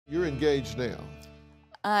You're engaged now.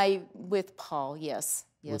 With Paul, yes.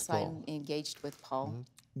 Yes, I'm engaged with Paul.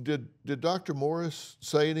 Mm-hmm. Did Dr. Morris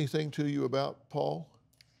say anything to you about Paul?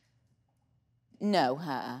 No,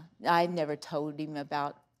 I never told him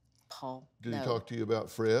about Paul. Did he talk to you about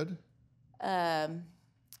Fred? I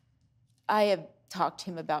have talked to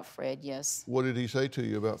him about Fred, yes. What did he say to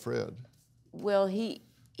you about Fred? Well, he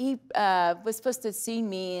was supposed to see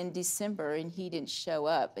me in December, and he didn't show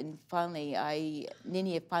up. And finally, then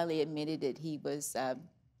he finally admitted that he was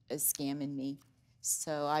scamming me.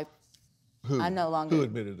 So I'm no longer. Who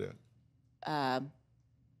admitted that?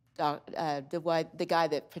 The guy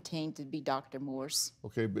that pretended to be Dr. Morse.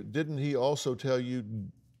 Okay, but didn't he also tell you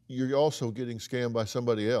you're also getting scammed by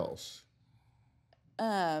somebody else?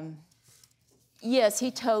 Yes,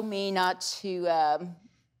 he told me not to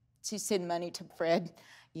send money to Fred.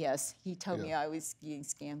 Yes, he told me I was getting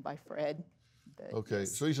scammed by Fred. Okay,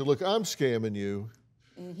 yes. so he said, look, I'm scamming you.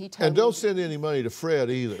 And don't send any money to Fred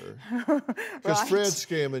either. Because right. Fred's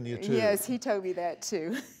scamming you too. Yes, he told me that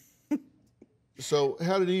too. So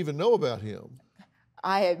how did he even know about him?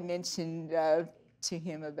 I had mentioned to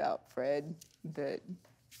him about Fred, but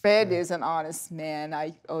Fred is an honest man.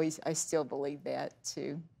 I still believe that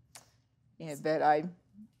too. Yeah, but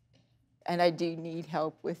I do need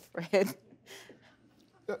help with Fred.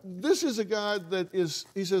 This is a guy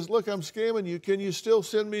he says, look, I'm scamming you. Can you still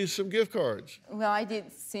send me some gift cards? Well, I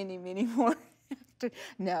didn't send him anymore.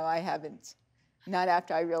 No, I haven't. Not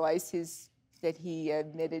after I realized that he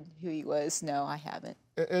admitted who he was. No, I haven't.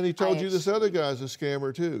 And he told you this other guy's a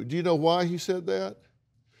scammer too. Do you know why he said that?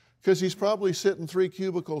 Because he's probably sitting 3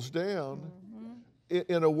 cubicles down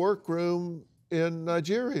in a workroom in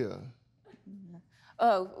Nigeria.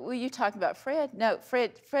 Oh, were you talking about Fred? No,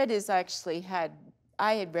 Fred is actually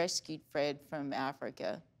I had rescued Fred from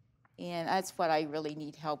Africa, and that's what I really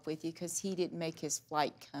need help with because he didn't make his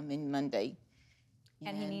flight come in Monday.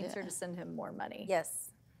 And he needs her to send him more money. Yes.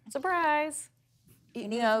 Surprise. He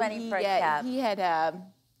needs money for a cab. He had,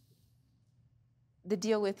 the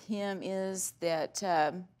deal with him is that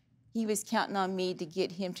he was counting on me to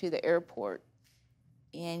get him to the airport,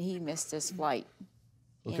 and he missed his flight.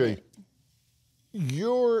 Okay.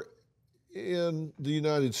 You're in the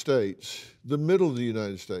United States, the middle of the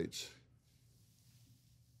United States.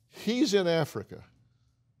 He's in Africa.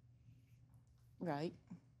 Right.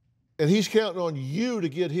 And he's counting on you to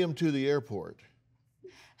get him to the airport.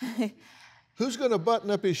 Who's going to button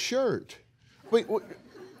up his shirt? Wait,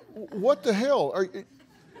 what the hell?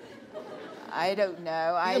 I don't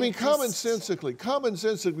know. I mean, commonsensically,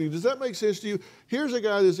 does that make sense to you? Here's a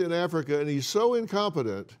guy that's in Africa, and he's so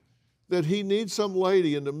incompetent that he needs some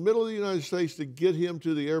lady in the middle of the United States to get him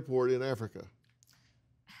to the airport in Africa.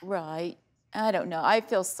 Right. I don't know. I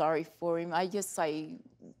feel sorry for him. I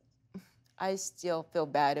still feel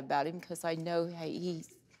bad about him because I know he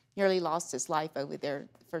nearly lost his life over there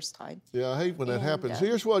the first time. Yeah, I hate when that happens.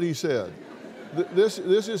 Here's what he said. This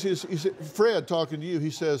is he said, Fred talking to you.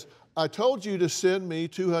 He says, I told you to send me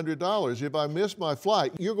 $200. If I miss my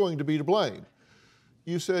flight, you're going to be to blame.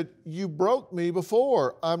 You said, you broke me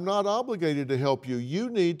before. I'm not obligated to help you. You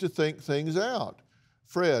need to think things out.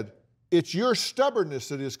 Fred, it's your stubbornness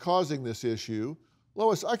that is causing this issue.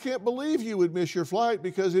 Lois, I can't believe you would miss your flight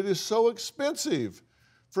because it is so expensive.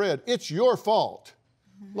 Fred, it's your fault.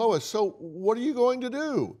 Lois, so what are you going to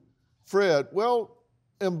do? Fred, well,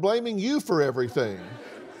 I'm blaming you for everything.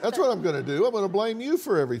 That's what I'm going to do. I'm going to blame you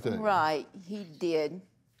for everything. Right, he did.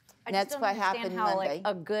 And that's what happened how, Monday. Like,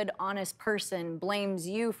 a good, honest person blames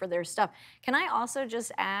you for their stuff. Can I also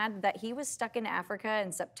just add that he was stuck in Africa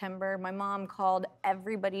in September. My mom called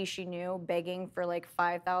everybody she knew begging for like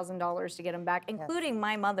 $5,000 to get him back, including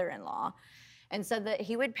my mother-in-law, and said that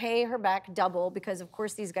he would pay her back double because, of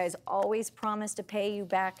course, these guys always promise to pay you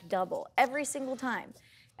back double every single time.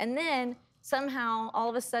 And then somehow,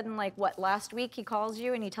 all of a sudden, like what, last week he calls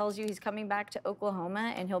you and he tells you he's coming back to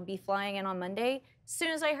Oklahoma and he'll be flying in on Monday. As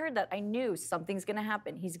soon as I heard that, I knew something's gonna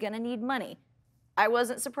happen. He's gonna need money. I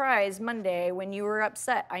wasn't surprised Monday when you were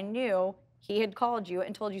upset. I knew he had called you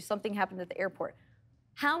and told you something happened at the airport.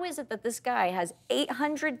 How is it that this guy has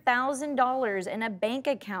 $800,000 in a bank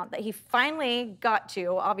account that he finally got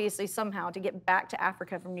to, obviously somehow, to get back to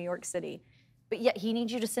Africa from New York City, but yet he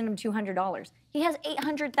needs you to send him $200? He has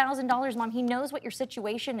 $800,000, Mom. He knows what your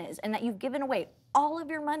situation is and that you've given away all of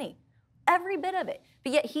your money, every bit of it,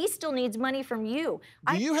 but yet he still needs money from you.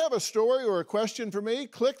 Do you have a story or a question for me?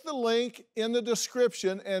 Click the link in the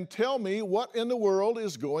description and tell me what in the world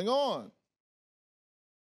is going on.